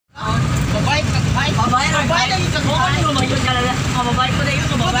Mabayad na yung kagawin. Mabayad ka lang. Mabayad ko na yun.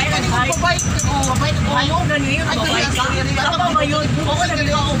 Mabayad na yun. Mabayad ka. Ayaw na yun. Mabayad ka. Tapa ba yun? Oo na yun.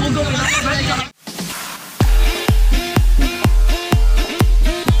 Ako bugong.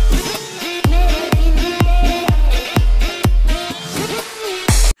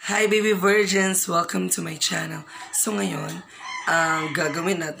 Hi baby virgins! Welcome to my channel. So ngayon, ang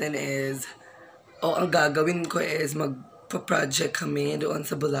gagawin natin is, ang gagawin ko is magpa-project kami doon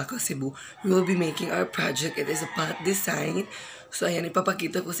sa Bolacao, Cebu. We will be making our project. It is a pot design. So ayan,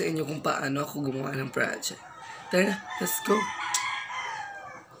 ipapakita ko sa inyo kung paano ako gumawa ng project. Tara na, let's go!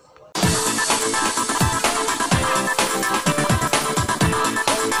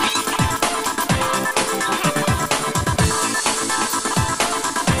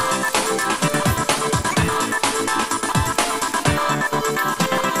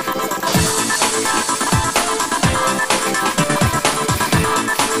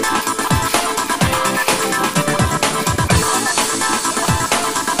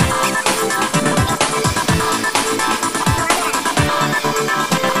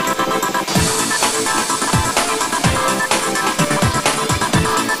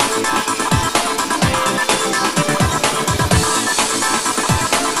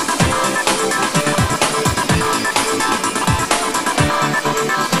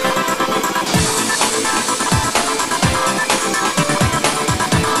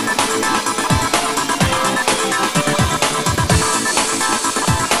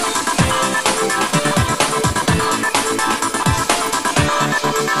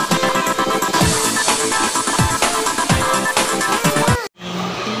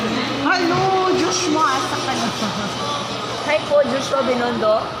 Hi po, Joshua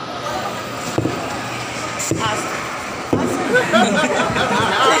Binondo.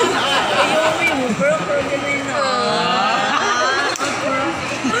 Ayaw mo pero ganun na.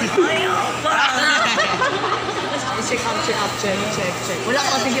 Ayaw pa. Check. Wala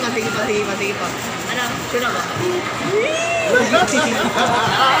pa, sige pa. Ano, sure ba?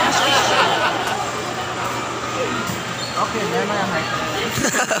 Okay, meron na height.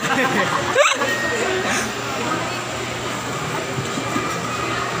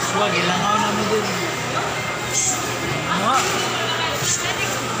 Swag, ilangaw namin din. Ano?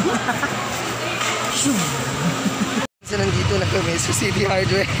 So nandito na kami sa City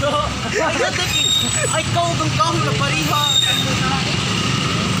Hardware. Ay, kau na pariha.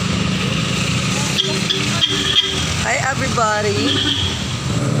 Hi everybody!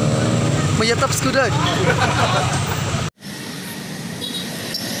 Mayataps ko doon.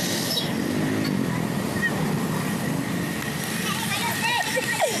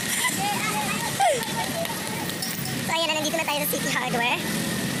 So ayan na, nandito na tayo sa City Hardware.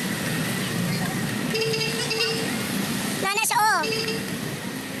 Nana siya, oh!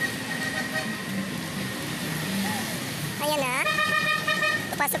 Ayan na.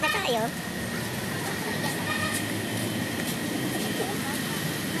 Papasok na tayo.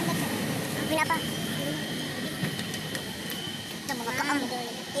 Pinapa. Ito mga kaam.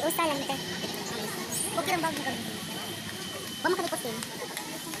 Iusa lang ito. Huwag ka lang bago ka. Ba makalipos din?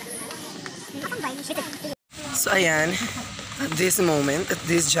 Akang bayan. So ayan, at this moment, at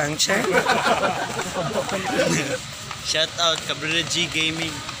this juncture, Shout out, Cabrera G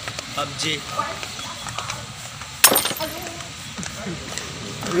Gaming, PUBG.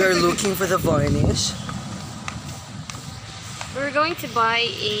 we are looking for the varnish. We're going to buy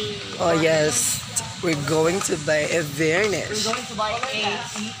a... Oh yes, we're going to buy a varnish. We're going to buy a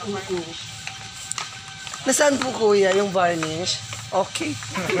C2. Nasaan po kuya yung varnish? Okay.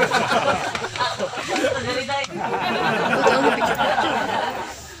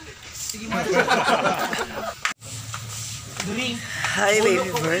 Hi baby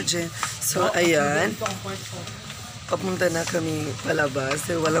virgin. So ayan, papunta na kami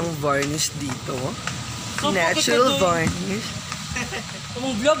palabas. Walang varnish dito. Natural varnish.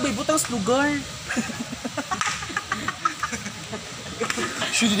 Tumong vlog, may butang slugar.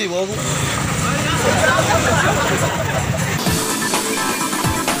 Should you do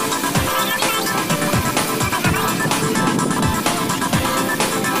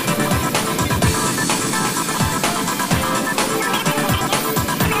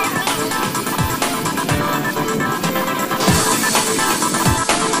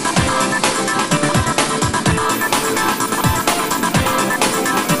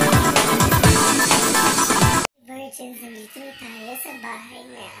Virgins, nandito na tayo sa bahay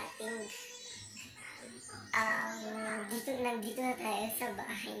na ating nandito na tayo sa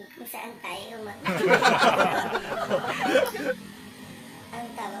bahay kung saan tayo ang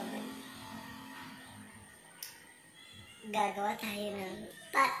tawag mo. Gagawa tayo ng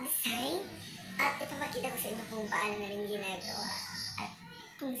pot design. At ipapakita ko sa inyo kung paano na rin ginagawa at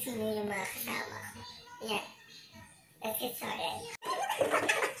kung sino yung mga kasama. Yan. Let's get started.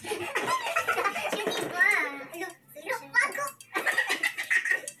 Shooting ko ah. Look, bago!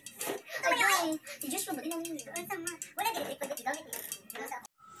 Ay, si Joshua ba ginawin niyo? Wala ganito, ipag-gamit niyo.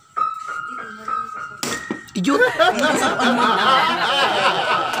 Idiot!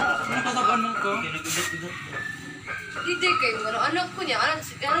 Hindi kayo, anak ko niya, anak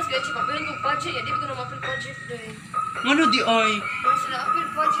si Gachi, papilan ko budget niya, di ko na mapil budget day. Ano di ay? Mas sila apil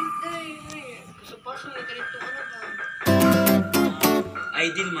budget day. Sa paso niya, ganito ano ba?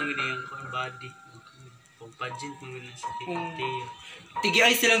 Ideal mga ganyan ko ang body. Pag pageant mga ganyan sa Tiyo. Tigi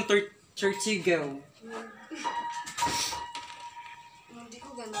ay silang churchigaw. Hindi ko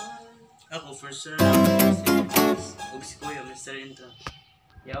ganahan. Ako first round. Huwag si Kuya, Mr. Intro.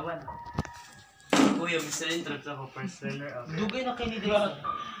 Yawan. Kuya, Mr. Intro ako first runner up. Dugay na kayo ni Dila.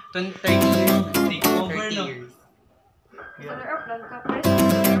 30 years. Take over 30 no. years. Runner up lang ka, press.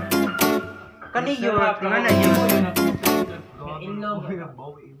 Kaniyo, nga na yun. Ilong.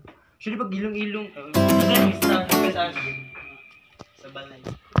 Siya di pag ilong-ilong. Sa balay.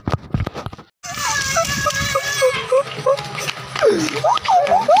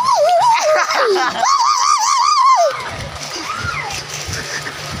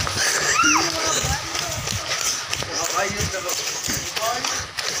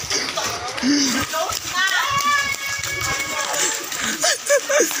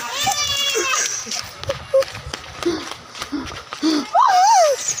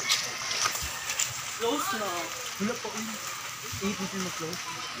 Close na. Wala pa kung 8 na close.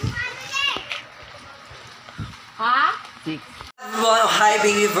 Ha? 6. Wow, hi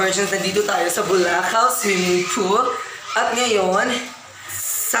baby virgins! Nandito tayo sa Bolacao swimming pool. At ngayon,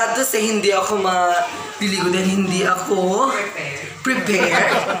 sad to say, hindi ako maliligo dahil hindi ako prepared.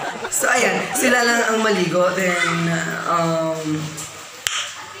 So ayan, sila lang ang maligo. Then,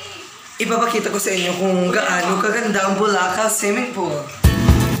 ipapakita ko sa inyo kung gaano kaganda ang Bolacao swimming pool.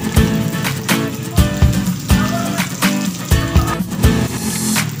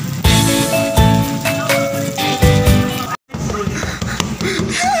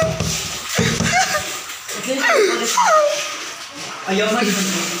 Ayaw na yun.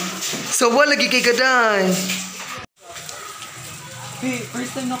 So, wala lagi kay gaday. Hey,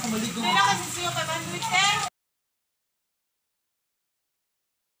 first time na ako maligo. Kailangan kasi siya 500 eh.